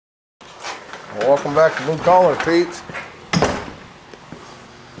Welcome back to Blue Collar, peeps.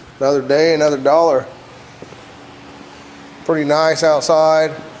 Another day, another dollar. Pretty nice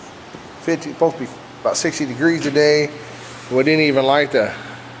outside. Supposed to be about 60 degrees today. We didn't even light the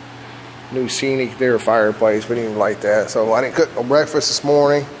new scenic there fireplace. We didn't even light that. So I didn't cook no breakfast this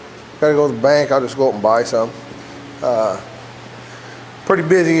morning. Gotta go to the bank. I'll just go up and buy some. Pretty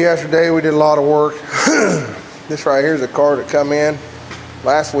busy yesterday. We did a lot of work. This right here is a car that come in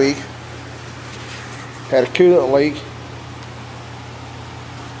last week. Had a coolant leak.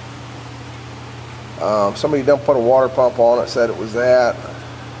 Somebody done put a water pump on it, said it was that.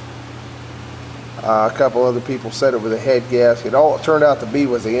 A couple other people said it was a head gasket. All it turned out to be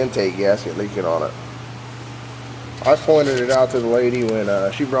was the intake gasket leaking on it. I pointed it out to the lady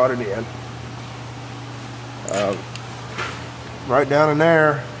when she brought it in. Right down in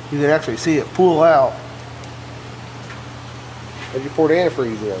there, you can actually see it pull out as you pour the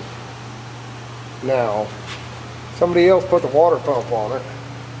antifreeze in. Now, somebody else put the water pump on it.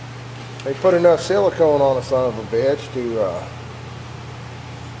 They put enough silicone on the son of a bitch to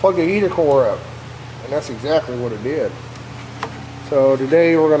plug the heater core up, and that's exactly what it did. So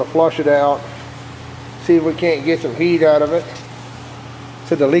today we're going to flush it out, see if we can't get some heat out of it.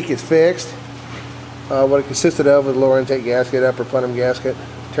 So the leak is fixed. What it consisted of was lower intake gasket, upper plenum gasket.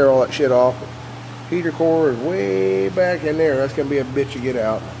 Tear all that shit off. Heater core is way back in there. That's going to be a bitch to get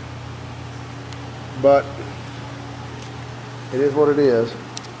out. But it is what it is.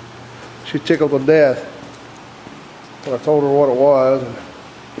 She tickled to death when I told her what it was. And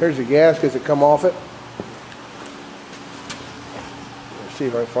here's the gaskets that come off it. Let's see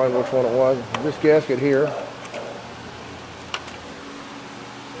if I can find which one it was. This gasket here.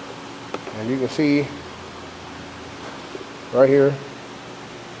 And you can see right here.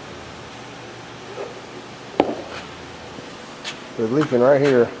 It's leaking right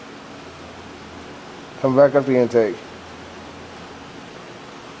here. Come back up the intake.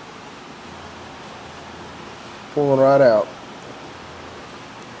 Pulling right out.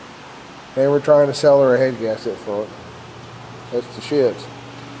 They were trying to sell her a head gasket for it. That's the shits.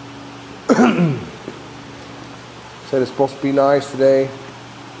 Said it's supposed to be nice today.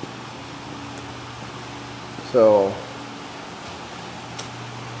 So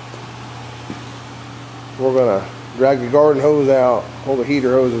we're gonna drag the garden hose out, pull the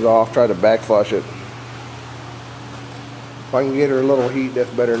heater hoses off, try to back flush it. If I can get her a little heat, that's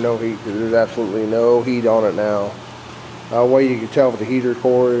better than no heat, because there's absolutely no heat on it now. Way you can tell what the heater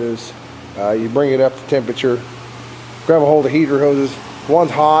core is, you bring it up to temperature, grab a hold of heater hoses.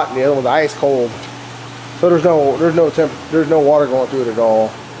 One's hot and the other one's ice cold, so there's no water going through it at all.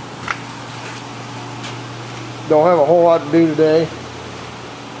 Don't have a whole lot to do today.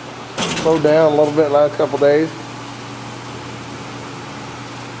 Slowed down a little bit the last couple days.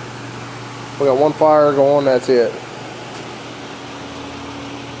 We got one fire going, that's it.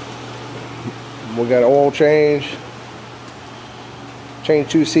 We got oil change. Changed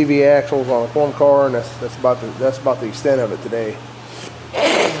 2 CV axles on one car, and that's about the extent of it today.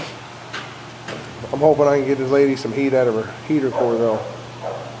 I'm hoping I can get this lady some heat out of her heater core though.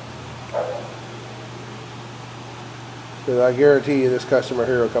 Because I guarantee you this customer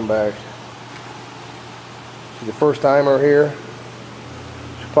here will come back. She's a first timer here.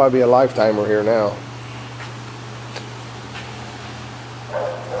 She'll probably be a lifetimer here now.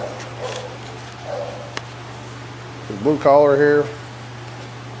 The Blue Collar here,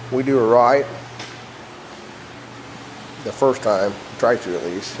 we do it right. The first time, try to at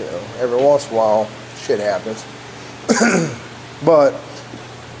least. You know, every once in a while, shit happens. But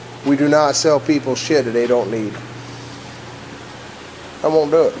we do not sell people shit that they don't need. I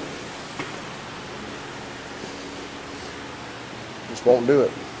won't do it. Just won't do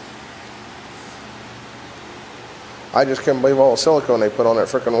it. I just can't believe all the silicone they put on that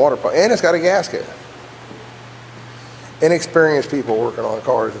freaking water pump. And it's got a gasket. Inexperienced people working on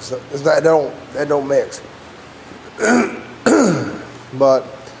cars, that don't mix. But I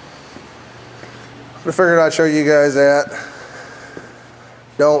figured I'd show you guys that.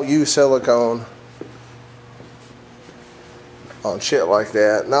 Don't use silicone on shit like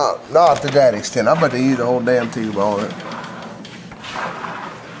that. Not to that extent. I'm about to use the whole damn tube on it.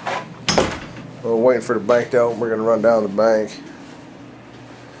 We're waiting for the bank to open. We're gonna run down to the bank.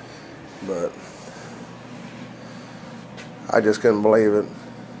 But I just couldn't believe it.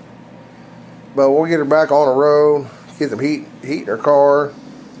 But we'll get her back on the road, get some heat in her car,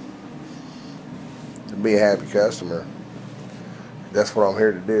 to be a happy customer. That's what I'm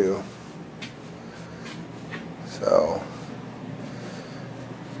here to do. So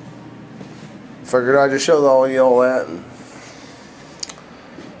figured I'd just show all you all that, and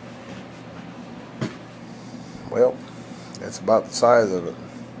Well, that's about the size of it.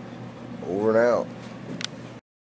 Over and out.